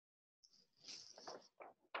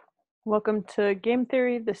Welcome to Game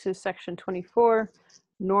Theory. This is section 24,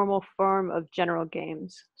 normal form of general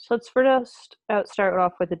games. So let's first start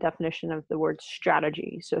off with the definition of the word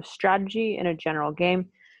strategy. So strategy in a general game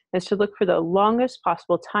is to look for the longest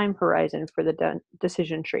possible time horizon for the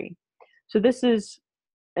decision tree. So this is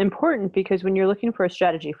important because when you're looking for a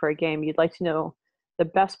strategy for a game, you'd like to know the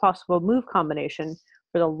best possible move combination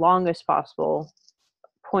for the longest possible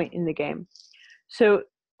point in the game. So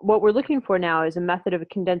what we're looking for now is a method of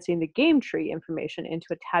condensing the game tree information into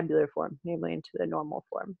a tabular form, namely into the normal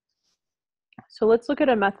form. So let's look at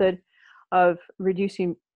a method of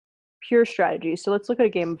reducing pure strategy. So let's look at a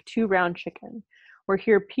game of two-round chicken, where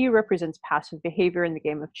here P represents passive behavior in the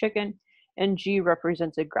game of chicken, and G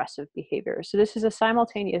represents aggressive behavior. So this is a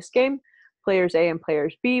simultaneous game. Players A and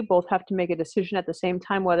players B both have to make a decision at the same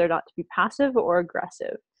time whether or not to be passive or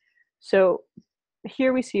aggressive. So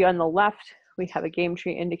here we see on the left, we have a game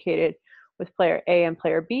tree indicated with player A and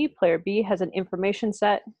player B. Player B has an information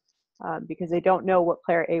set because they don't know what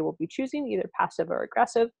player A will be choosing, either passive or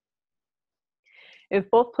aggressive.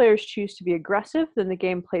 If both players choose to be aggressive, then the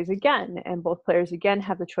game plays again, and both players again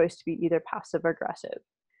have the choice to be either passive or aggressive.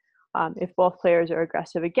 If both players are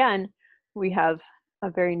aggressive again, we have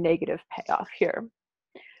a very negative payoff here.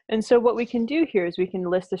 And so what we can do here is we can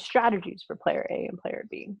list the strategies for player A and player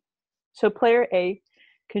B. So player A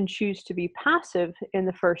can choose to be passive in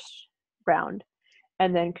the first round,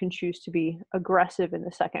 and then can choose to be aggressive in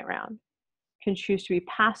the second round. Can choose to be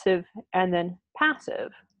passive and then passive,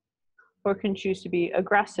 or can choose to be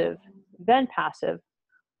aggressive, then passive,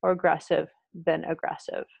 or aggressive, then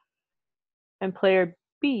aggressive. And player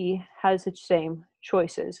B has the same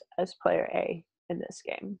choices as player A in this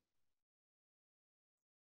game.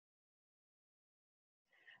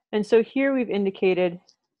 And so here we've indicated,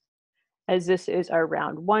 as this is our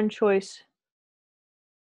round one choice,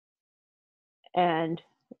 and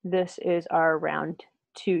this is our round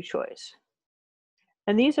two choice.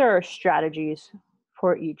 And these are our strategies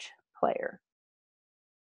for each player.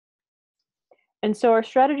 And so our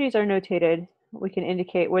strategies are notated. We can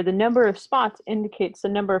indicate where the number of spots indicates the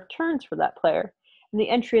number of turns for that player, and the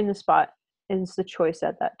entry in the spot is the choice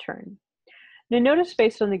at that turn. Now notice,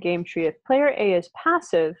 based on the game tree, if player A is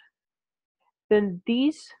passive, then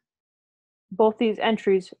both these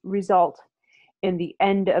entries result in the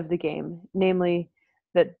end of the game, namely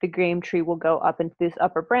that the game tree will go up into this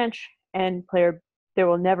upper branch, and there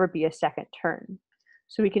will never be a second turn.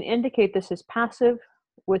 So we can indicate this is passive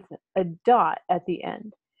with a dot at the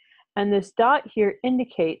end. And this dot here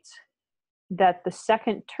indicates that the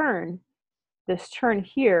second turn, this turn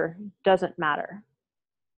here, doesn't matter.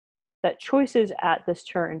 That choices at this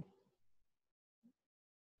turn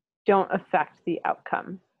don't affect the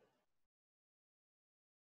outcome.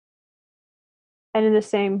 And in the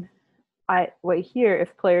same way here,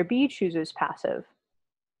 if player B chooses passive,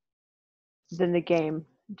 then the game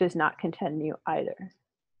does not continue either.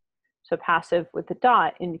 So passive with the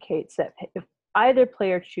dot indicates that if either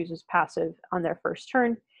player chooses passive on their first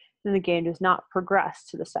turn, then the game does not progress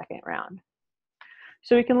to the second round.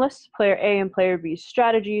 So we can list player A and player B's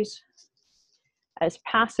strategies as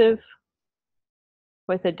passive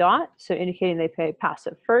with a dot, so indicating they play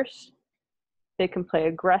passive first. They can play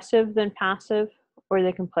aggressive, then passive, or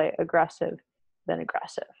they can play aggressive, then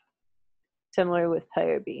aggressive. Similar with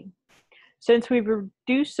player B. Since we've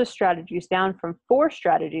reduced the strategies down from 4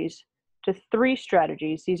 strategies to 3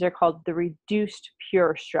 strategies, these are called the reduced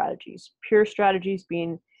pure strategies. Pure strategies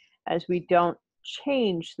being as we don't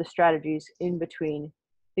change the strategies in between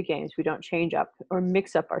the games. We don't change up or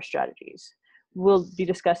mix up our strategies. We'll be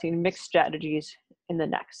discussing mixed strategies in the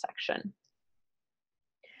next section.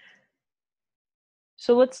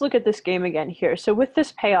 So let's look at this game again here. So with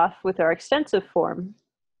this payoff, with our extensive form,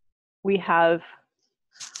 we have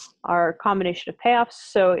our combination of payoffs.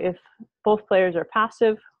 So if both players are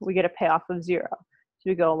passive, we get a payoff of 0. So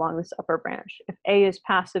we go along this upper branch. If A is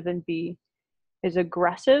passive and B is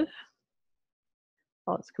aggressive,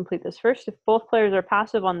 well, let's complete this first. If both players are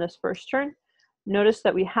passive on this first turn, notice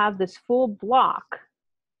that we have this full block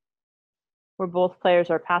where both players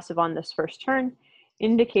are passive on this first turn,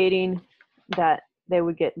 indicating that they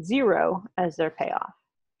would get 0 as their payoff.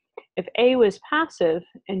 If A was passive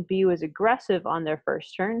and B was aggressive on their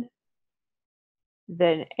first turn,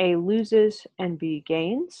 then A loses and B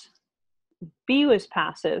gains. If B was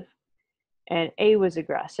passive and A was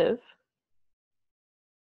aggressive,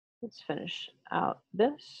 let's finish out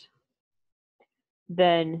this,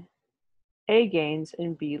 then A gains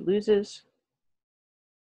and B loses.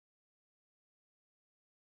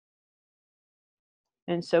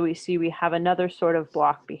 And so we see we have another sort of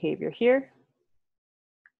block behavior here.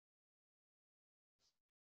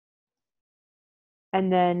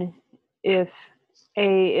 And then if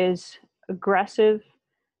A is aggressive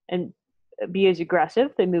and B is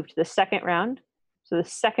aggressive, they move to the second round. So the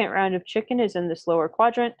second round of chicken is in this lower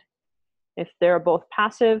quadrant. If they're both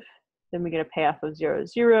passive, then we get a payoff of 0,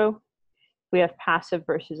 0. If we have passive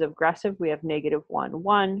versus aggressive, we have -1,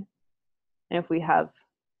 1. And if we have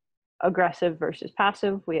aggressive versus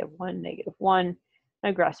passive, we have 1, -1.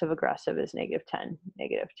 Aggressive is -10,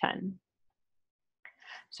 -10.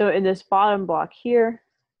 So in this bottom block here,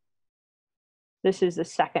 this is the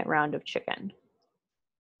second round of chicken.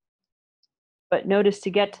 But notice to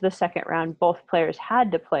get to the second round, both players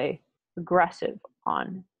had to play aggressive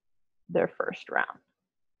on their first round.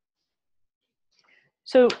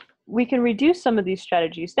 So we can reduce some of these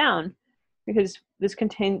strategies down because this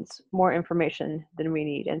contains more information than we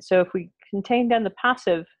need. And so if we contain down the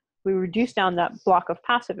passive, we reduce down that block of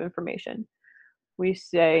passive information. We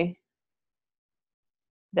say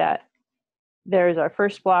that there's our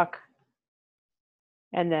first block,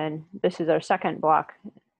 and then this is our second block,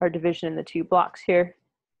 our division in the two blocks here.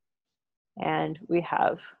 And we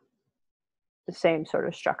have the same sort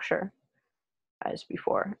of structure as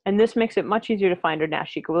before. And this makes it much easier to find our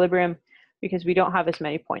Nash equilibrium because we don't have as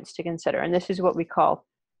many points to consider. And this is what we call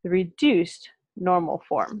the reduced normal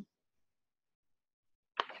form.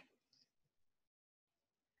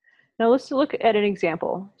 Now let's look at an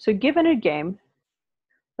example. So given a game,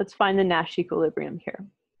 let's find the Nash equilibrium here.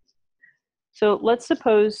 So let's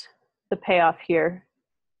suppose the payoff here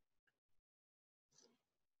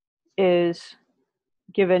is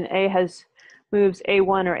given A has moves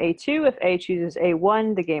A1 or A2. If A chooses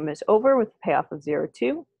A1, the game is over with a payoff of 0,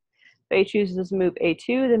 2. If A chooses to move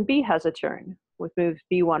A2, then B has a turn with moves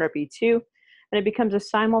B1 or B2, and it becomes a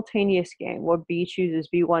simultaneous game where B chooses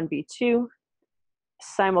B1, B2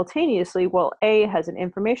 simultaneously while A has an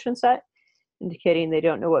information set indicating they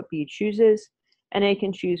don't know what B chooses, and A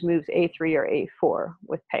can choose moves A3 or A4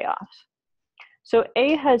 with payoffs. So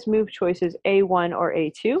A has move choices A1 or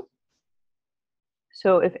A2.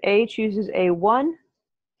 So if A chooses A1,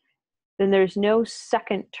 then there's no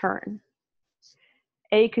second turn.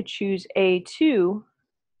 A could choose A2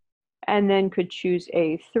 and then could choose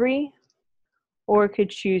A3, or could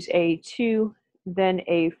choose A2, then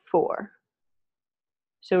A4.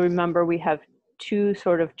 So remember, we have two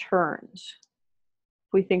sort of turns.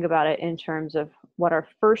 If we think about it in terms of what our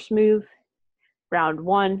first move, round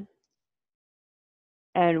 1,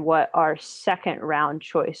 and what our second round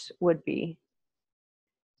choice would be.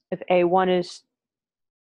 If A1 is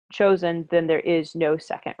chosen, then there is no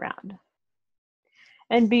second round.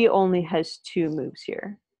 And B only has 2 moves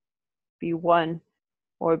here, B1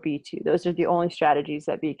 or B2. Those are the only strategies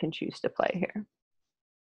that B can choose to play here.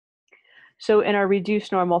 So in our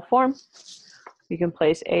reduced normal form, we can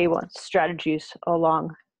place A1 strategies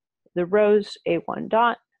along the rows, A1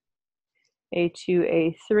 dot,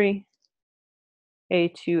 A2, A3,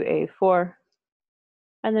 A2, A4,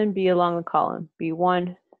 and then B along the column,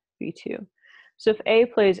 B1, B2. So if A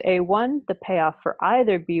plays A1, the payoff for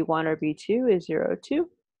either B1 or B2 is 0, 2.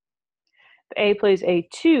 If A plays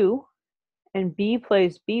A2 and B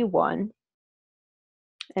plays B1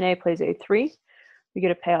 and A plays A3, we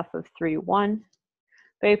get a payoff of 3, 1.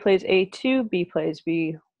 If A plays A2, B plays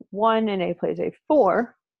B1, and A plays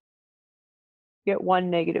A4, we get 1,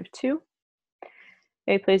 -2.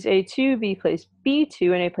 A plays A2, B plays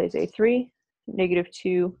B2, and A plays A3,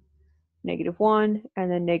 -2, -1,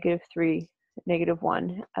 and then -3,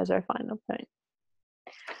 -1 as our final point.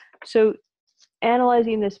 So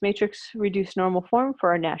analyzing this matrix reduced normal form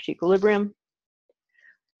for our Nash equilibrium,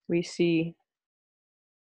 we see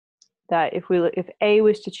that if A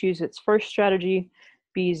was to choose its first strategy,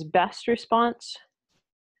 B's best response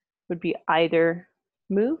would be either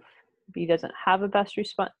move. B doesn't have a best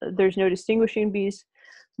response. There's no distinguishing B's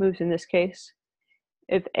moves in this case.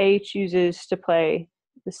 If A chooses to play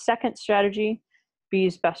the second strategy,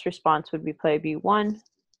 B's best response would be play B1.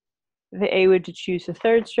 If A were to choose the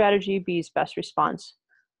third strategy, B's best response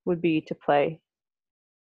would be to play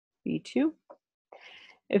B2.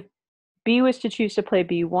 If B was to choose to play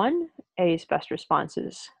B1, A's best response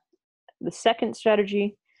is the second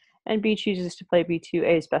strategy, and B chooses to play B2,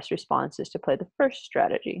 A's best response is to play the first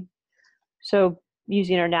strategy. So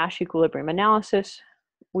using our Nash equilibrium analysis,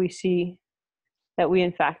 we see that we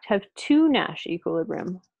in fact have 2 Nash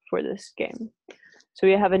equilibrium for this game. So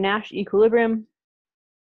we have a Nash equilibrium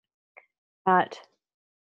at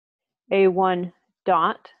A1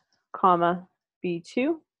 dot, comma,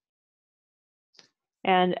 B2,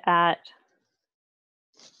 and at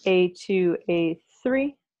A2,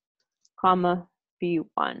 A3, comma,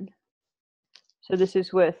 B1. So this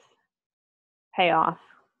is with payoff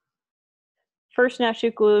first Nash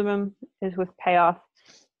equilibrium is with payoff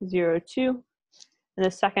 0, 2, and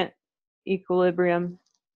the second equilibrium,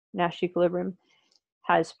 Nash equilibrium,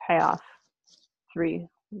 has payoff 3,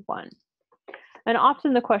 1. And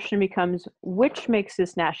often the question becomes, which makes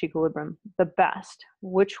this Nash equilibrium the best?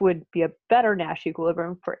 Which would be a better Nash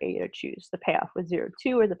equilibrium for A to choose, the payoff with 0,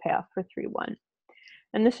 2 or the payoff for 3, 1?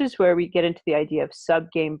 And this is where we get into the idea of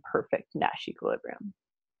subgame perfect Nash equilibrium.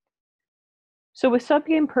 So with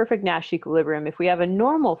subgame perfect Nash equilibrium, if we have a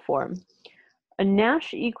normal form, a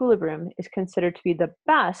Nash equilibrium is considered to be the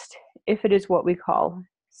best if it is what we call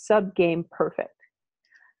subgame perfect.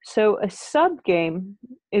 So a subgame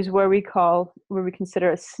is where we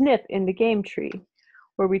consider a snip in the game tree,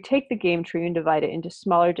 where we take the game tree and divide it into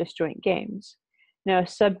smaller disjoint games. Now a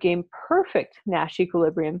subgame perfect Nash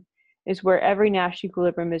equilibrium is where every Nash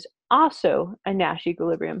equilibrium is also a Nash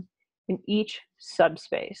equilibrium in each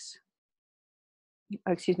subspace.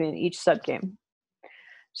 In each subgame.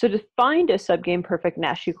 So to find a subgame perfect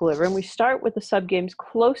Nash equilibrium, we start with the subgames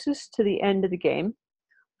closest to the end of the game,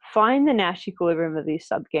 find the Nash equilibrium of these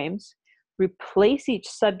subgames, replace each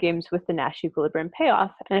subgames with the Nash equilibrium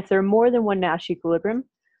payoff, and if there are more than one Nash equilibrium,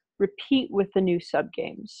 repeat with the new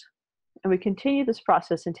subgames. And we continue this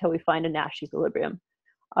process until we find a Nash equilibrium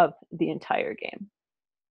of the entire game.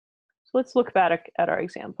 So let's look back at our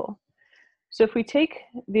example. So if we take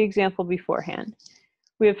the example beforehand,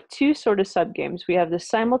 we have two sort of subgames. We have the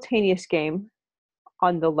simultaneous game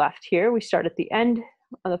on the left here. We start at the end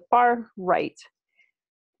on the far right,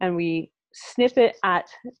 and we snip it at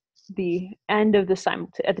the end of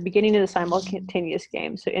at the beginning of the simultaneous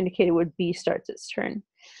game. So indicated where B starts its turn.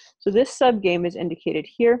 So this subgame is indicated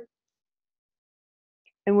here.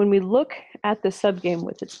 And when we look at the subgame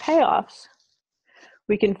with its payoffs,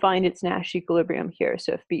 we can find its Nash equilibrium here.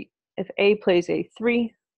 So if A plays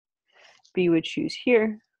A3, B would choose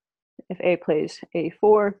here. If A plays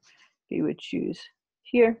A4, B would choose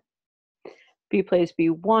here. B plays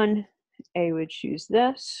B1, A would choose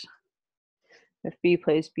this. If B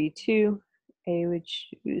plays B2, A would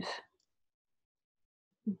choose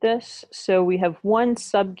this. So we have one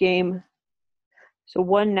subgame, so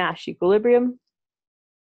one Nash equilibrium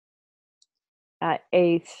at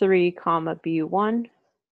A3, B1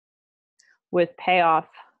 with payoff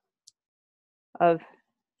of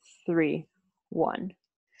 3, 1.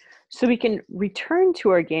 So we can return to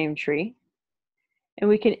our game tree and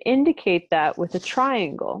we can indicate that with a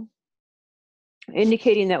triangle,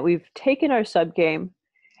 indicating that we've taken our subgame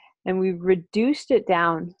and we've reduced it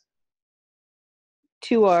down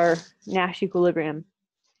to our Nash equilibrium.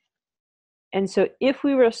 And so if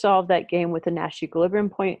we were to solve that game with a Nash equilibrium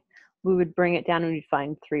point, we would bring it down and we'd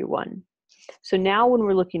find 3, 1. So now when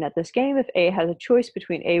we're looking at this game, if A has a choice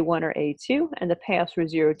between A1 or A2 and the payoffs were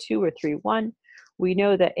 0, 2 or 3, 1, we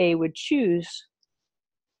know that A would choose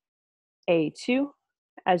A2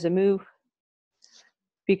 as a move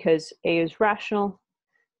because A is rational.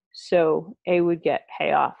 So A would get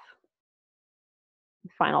payoff,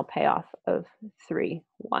 final payoff of 3,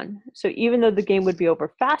 1. So even though the game would be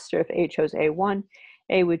over faster if A chose A1,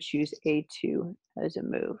 A would choose A2 as a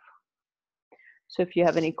move. So if you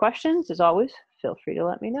have any questions, as always, feel free to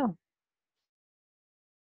let me know.